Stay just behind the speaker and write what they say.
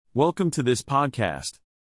Welcome to this podcast.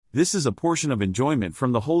 This is a portion of enjoyment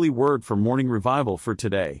from the Holy Word for Morning Revival for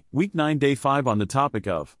today, Week 9, Day 5, on the topic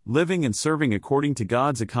of Living and Serving According to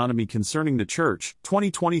God's Economy Concerning the Church,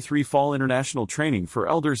 2023 Fall International Training for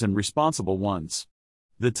Elders and Responsible Ones.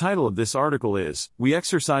 The title of this article is, We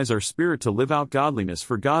Exercise Our Spirit to Live Out Godliness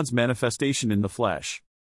for God's Manifestation in the Flesh.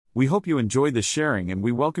 We hope you enjoy this sharing and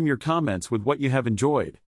we welcome your comments with what you have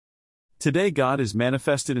enjoyed. Today God is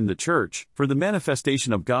manifested in the church, for the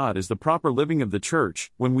manifestation of God is the proper living of the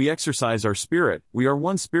church. When we exercise our spirit, we are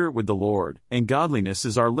one spirit with the Lord, and godliness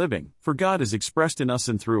is our living, for God is expressed in us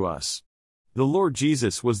and through us. The Lord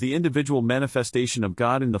Jesus was the individual manifestation of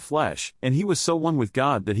God in the flesh, and he was so one with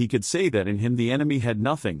God that he could say that in him the enemy had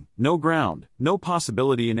nothing, no ground, no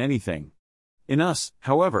possibility in anything. In us,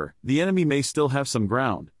 however, the enemy may still have some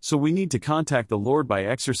ground, so we need to contact the Lord by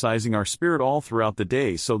exercising our spirit all throughout the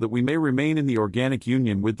day so that we may remain in the organic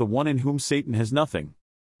union with the one in whom Satan has nothing.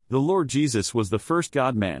 The Lord Jesus was the first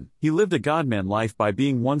God-man. He lived a God-man life by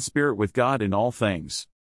being one spirit with God in all things.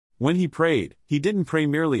 When he prayed, he didn't pray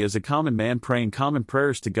merely as a common man praying common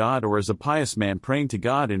prayers to God or as a pious man praying to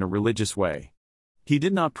God in a religious way. He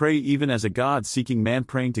did not pray even as a God-seeking man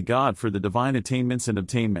praying to God for the divine attainments and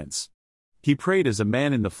obtainments. He prayed as a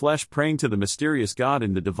man in the flesh praying to the mysterious God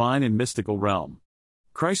in the divine and mystical realm.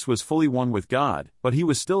 Christ was fully one with God, but he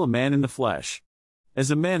was still a man in the flesh. As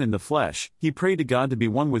a man in the flesh, he prayed to God to be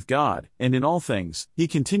one with God, and in all things, he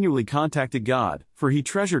continually contacted God, for he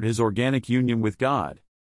treasured his organic union with God.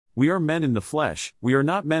 We are men in the flesh. We are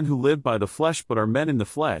not men who live by the flesh but are men in the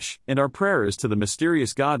flesh, and our prayer is to the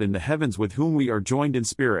mysterious God in the heavens with whom we are joined in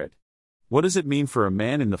spirit. What does it mean for a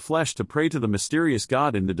man in the flesh to pray to the mysterious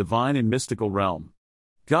God in the divine and mystical realm?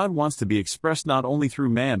 God wants to be expressed not only through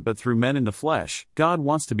man but through men in the flesh. God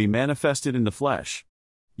wants to be manifested in the flesh.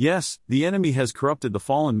 Yes, the enemy has corrupted the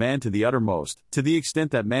fallen man to the uttermost, to the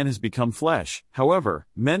extent that man has become flesh. However,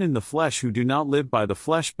 men in the flesh who do not live by the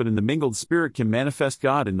flesh but in the mingled spirit can manifest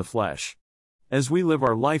God in the flesh. As we live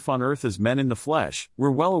our life on earth as men in the flesh, we're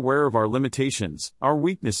well aware of our limitations, our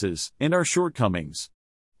weaknesses, and our shortcomings.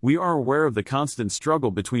 We are aware of the constant struggle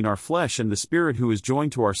between our flesh and the spirit who is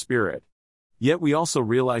joined to our spirit. Yet we also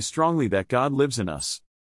realize strongly that God lives in us.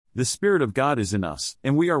 The Spirit of God is in us,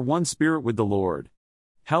 and we are one spirit with the Lord.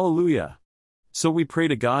 Hallelujah! So we pray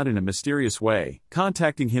to God in a mysterious way,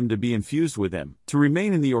 contacting him to be infused with him, to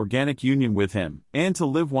remain in the organic union with him, and to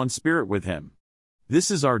live one spirit with him. This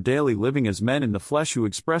is our daily living as men in the flesh who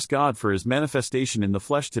express God for his manifestation in the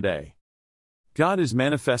flesh today. God is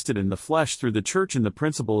manifested in the flesh through the church in the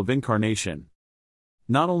principle of incarnation.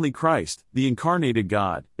 Not only Christ, the incarnated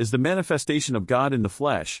God, is the manifestation of God in the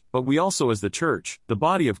flesh, but we also as the church, the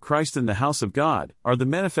body of Christ and the house of God, are the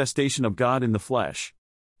manifestation of God in the flesh.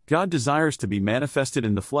 God desires to be manifested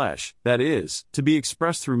in the flesh, that is, to be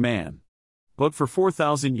expressed through man. But for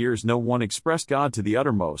 4,000 years no one expressed God to the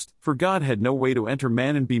uttermost, for God had no way to enter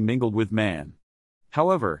man and be mingled with man.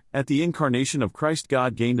 However, at the incarnation of Christ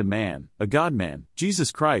God gained a man, a God-man, Jesus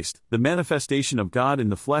Christ. The manifestation of God in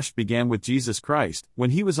the flesh began with Jesus Christ,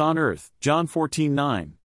 when he was on earth, John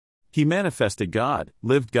 14:9. He manifested God,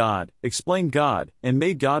 lived God, explained God, and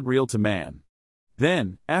made God real to man.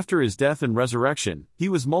 Then, after his death and resurrection, he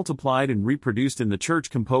was multiplied and reproduced in the church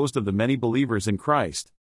composed of the many believers in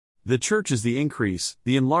Christ. The church is the increase,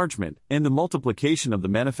 the enlargement, and the multiplication of the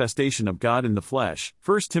manifestation of God in the flesh.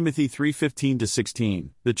 1 Timothy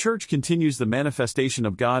 3:15-16. The church continues the manifestation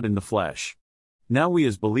of God in the flesh. Now we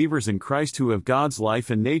as believers in Christ who have God's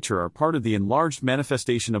life and nature are part of the enlarged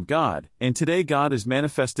manifestation of God, and today God is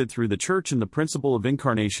manifested through the church in the principle of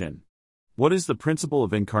incarnation. What is the principle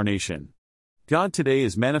of incarnation? God today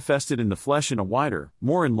is manifested in the flesh in a wider,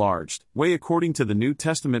 more enlarged way according to the New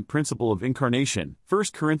Testament principle of incarnation,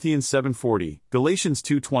 1 Corinthians 7:40, Galatians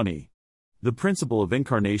 2:20. The principle of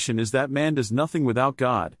incarnation is that man does nothing without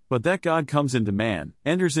God, but that God comes into man,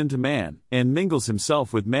 enters into man, and mingles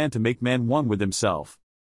himself with man to make man one with himself.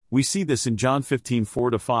 We see this in John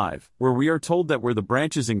 15:4-5, where we are told that we're the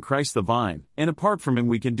branches in Christ the vine, and apart from him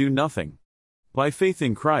we can do nothing. By faith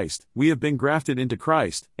in Christ, we have been grafted into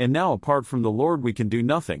Christ, and now apart from the Lord we can do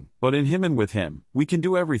nothing, but in him and with him, we can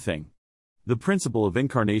do everything. The principle of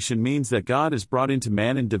incarnation means that God is brought into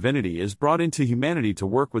man and divinity is brought into humanity to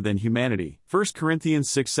work within humanity. 1 Corinthians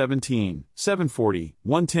 6:17, 7:40,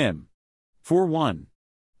 1 Tim 4:1.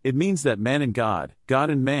 It means that man and God, God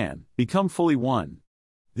and man, become fully one.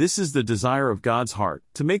 This is the desire of God's heart,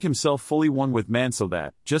 to make himself fully one with man so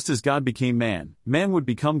that, just as God became man, man would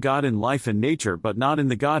become God in life and nature but not in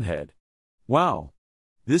the Godhead. Wow!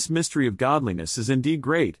 This mystery of godliness is indeed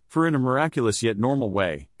great, for in a miraculous yet normal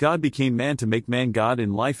way, God became man to make man God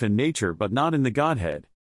in life and nature but not in the Godhead.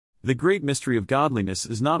 The great mystery of godliness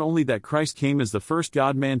is not only that Christ came as the first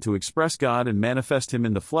God-man to express God and manifest Him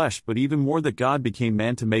in the flesh, but even more that God became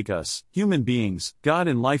man to make us, human beings, God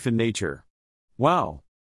in life and nature. Wow!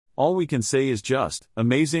 All we can say is just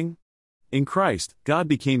amazing. In Christ, God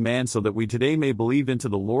became man so that we today may believe into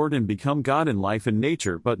the Lord and become God in life and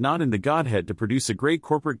nature, but not in the Godhead, to produce a great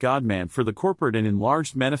corporate God-man for the corporate and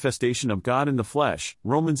enlarged manifestation of God in the flesh.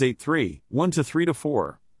 Romans 8:3,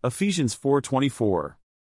 1-3-4, Ephesians 4:24.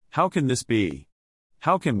 How can this be?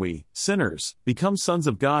 How can we, sinners, become sons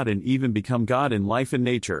of God and even become God in life and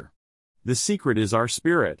nature? The secret is our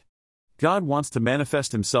spirit. God wants to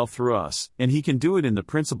manifest Himself through us, and He can do it in the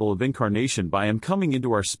principle of incarnation by Him coming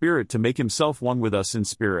into our spirit to make Himself one with us in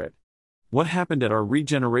spirit. What happened at our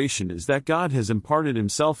regeneration is that God has imparted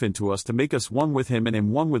Himself into us to make us one with Him and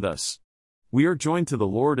Him one with us. We are joined to the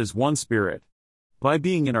Lord as one spirit. By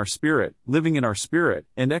being in our spirit, living in our spirit,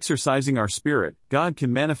 and exercising our spirit, God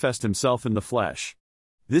can manifest Himself in the flesh.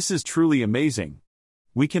 This is truly amazing.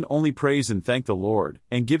 We can only praise and thank the Lord,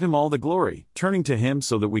 and give Him all the glory, turning to Him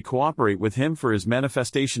so that we cooperate with Him for His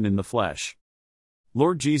manifestation in the flesh.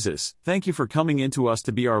 Lord Jesus, thank You for coming into us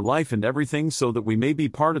to be our life and everything so that we may be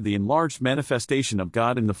part of the enlarged manifestation of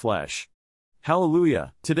God in the flesh.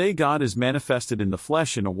 Hallelujah! Today God is manifested in the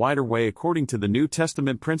flesh in a wider way according to the New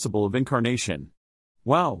Testament principle of incarnation.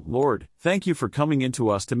 Wow, Lord, thank You for coming into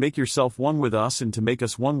us to make Yourself one with us and to make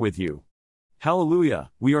us one with You. Hallelujah,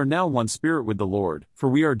 we are now one spirit with the Lord, for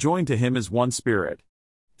we are joined to Him as one spirit.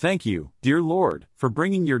 Thank You, dear Lord, for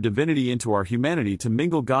bringing Your divinity into our humanity to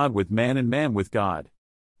mingle God with man and man with God.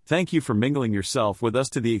 Thank You for mingling Yourself with us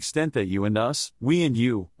to the extent that You and us, we and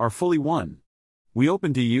You, are fully one. We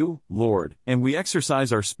open to You, Lord, and we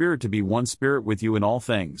exercise our spirit to be one spirit with You in all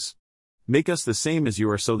things. Make us the same as You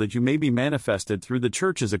are so that You may be manifested through the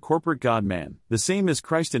church as a corporate God-man, the same as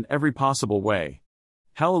Christ in every possible way.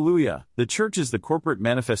 Hallelujah, the church is the corporate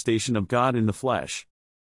manifestation of God in the flesh.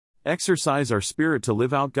 Exercise our spirit to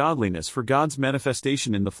live out godliness for God's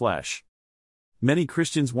manifestation in the flesh. Many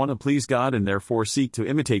Christians want to please God and therefore seek to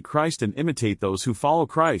imitate Christ and imitate those who follow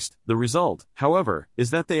Christ. The result, however,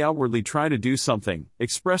 is that they outwardly try to do something,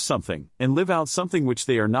 express something, and live out something which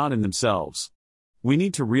they are not in themselves. We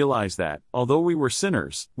need to realize that, although we were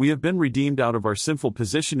sinners, we have been redeemed out of our sinful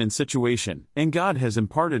position and situation, and God has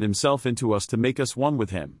imparted Himself into us to make us one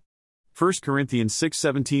with Him. 1 Corinthians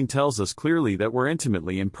 6:17 tells us clearly that we're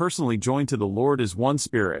intimately and personally joined to the Lord as one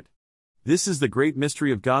spirit. This is the great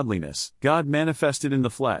mystery of godliness, God manifested in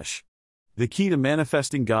the flesh. The key to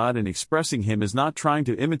manifesting God and expressing Him is not trying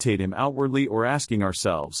to imitate Him outwardly or asking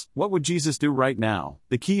ourselves, what would Jesus do right now?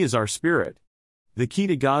 The key is our spirit. The key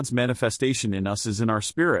to God's manifestation in us is in our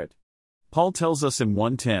spirit. Paul tells us in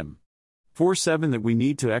 1 Tim 4:7 that we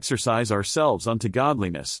need to exercise ourselves unto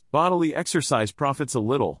godliness. Bodily exercise profits a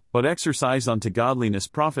little, but exercise unto godliness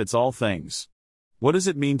profits all things. What does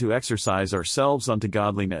it mean to exercise ourselves unto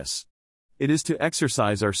godliness? It is to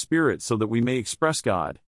exercise our spirit so that we may express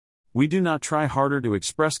God. We do not try harder to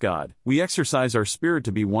express God, we exercise our spirit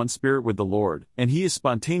to be one spirit with the Lord, and He is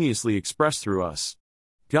spontaneously expressed through us.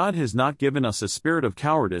 God has not given us a spirit of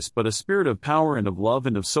cowardice but a spirit of power and of love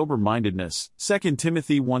and of sober-mindedness. 2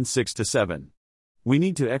 Timothy 1:6-7. We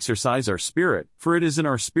need to exercise our spirit, for it is in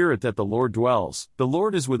our spirit that the Lord dwells. The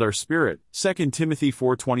Lord is with our spirit. 2 Timothy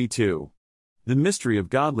 4:22. The mystery of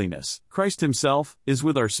godliness, Christ Himself, is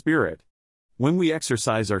with our spirit. When we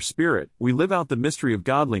exercise our spirit, we live out the mystery of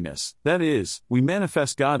godliness, that is, we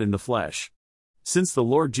manifest God in the flesh. Since the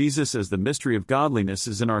Lord Jesus as the mystery of godliness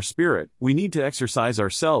is in our spirit, we need to exercise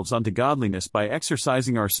ourselves unto godliness by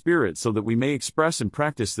exercising our spirit so that we may express and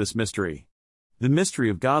practice this mystery. The mystery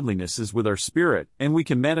of godliness is with our spirit, and we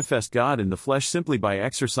can manifest God in the flesh simply by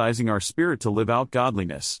exercising our spirit to live out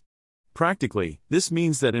godliness. Practically, this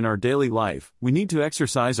means that in our daily life, we need to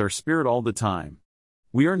exercise our spirit all the time.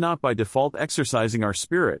 We are not by default exercising our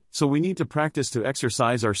spirit, so we need to practice to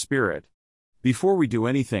exercise our spirit. Before we do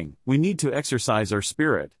anything, we need to exercise our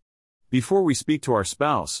spirit. Before we speak to our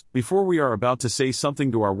spouse, before we are about to say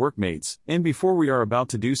something to our workmates, and before we are about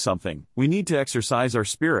to do something, we need to exercise our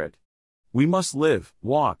spirit. We must live,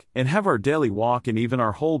 walk, and have our daily walk and even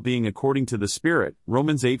our whole being according to the Spirit.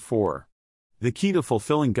 Romans 8:4. The key to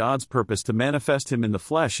fulfilling God's purpose to manifest Him in the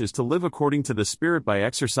flesh is to live according to the Spirit by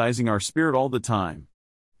exercising our spirit all the time.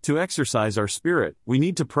 To exercise our spirit, we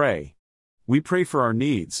need to pray. We pray for our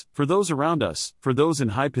needs, for those around us, for those in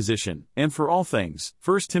high position, and for all things.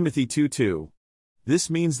 1 Timothy 2:2. This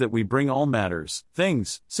means that we bring all matters,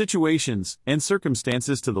 things, situations, and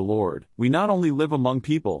circumstances to the Lord. We not only live among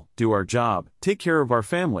people, do our job, take care of our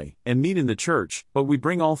family, and meet in the church, but we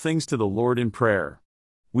bring all things to the Lord in prayer.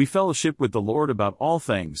 We fellowship with the Lord about all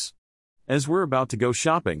things. As we're about to go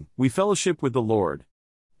shopping, we fellowship with the Lord.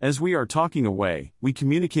 As we are talking away, we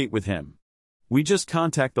communicate with Him. We just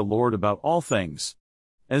contact the Lord about all things.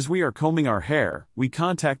 As we are combing our hair, we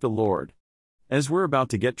contact the Lord. As we're about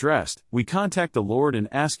to get dressed, we contact the Lord and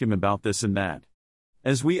ask Him about this and that.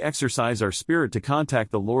 As we exercise our spirit to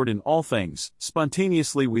contact the Lord in all things,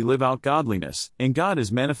 spontaneously we live out godliness, and God is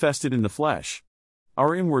manifested in the flesh.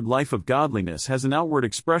 Our inward life of godliness has an outward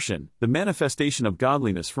expression. The manifestation of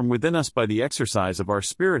godliness from within us by the exercise of our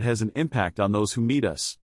spirit has an impact on those who meet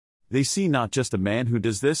us. They see not just a man who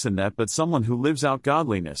does this and that but someone who lives out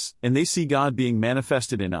godliness, and they see God being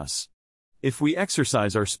manifested in us. If we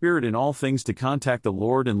exercise our spirit in all things to contact the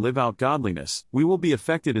Lord and live out godliness, we will be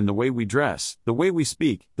affected in the way we dress, the way we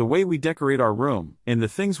speak, the way we decorate our room, and the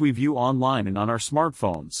things we view online and on our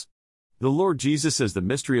smartphones. The Lord Jesus as the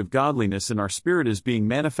mystery of godliness in our spirit is being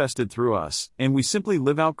manifested through us, and we simply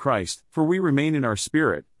live out Christ, for we remain in our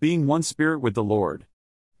spirit, being one spirit with the Lord.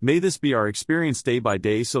 May this be our experience day by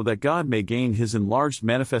day so that God may gain His enlarged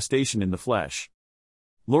manifestation in the flesh.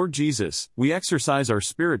 Lord Jesus, we exercise our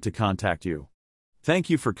spirit to contact You.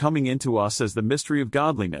 Thank You for coming into us as the mystery of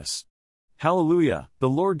godliness. Hallelujah, the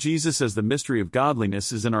Lord Jesus as the mystery of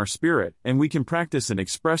godliness is in our spirit, and we can practice and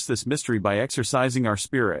express this mystery by exercising our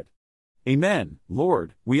spirit. Amen.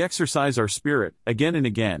 Lord, we exercise our spirit, again and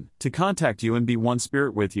again, to contact You and be one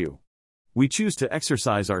spirit with You. We choose to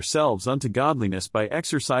exercise ourselves unto godliness by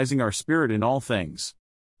exercising our spirit in all things.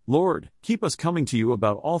 Lord, keep us coming to You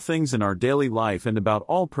about all things in our daily life and about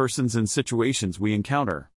all persons and situations we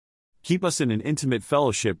encounter. Keep us in an intimate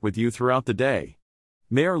fellowship with You throughout the day.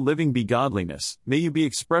 May our living be godliness, may You be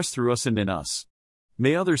expressed through us and in us.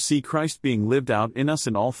 May others see Christ being lived out in us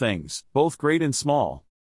in all things, both great and small.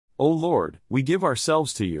 O Lord, we give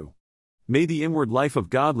ourselves to You. May the inward life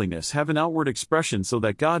of godliness have an outward expression so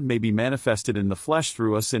that God may be manifested in the flesh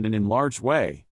through us in an enlarged way.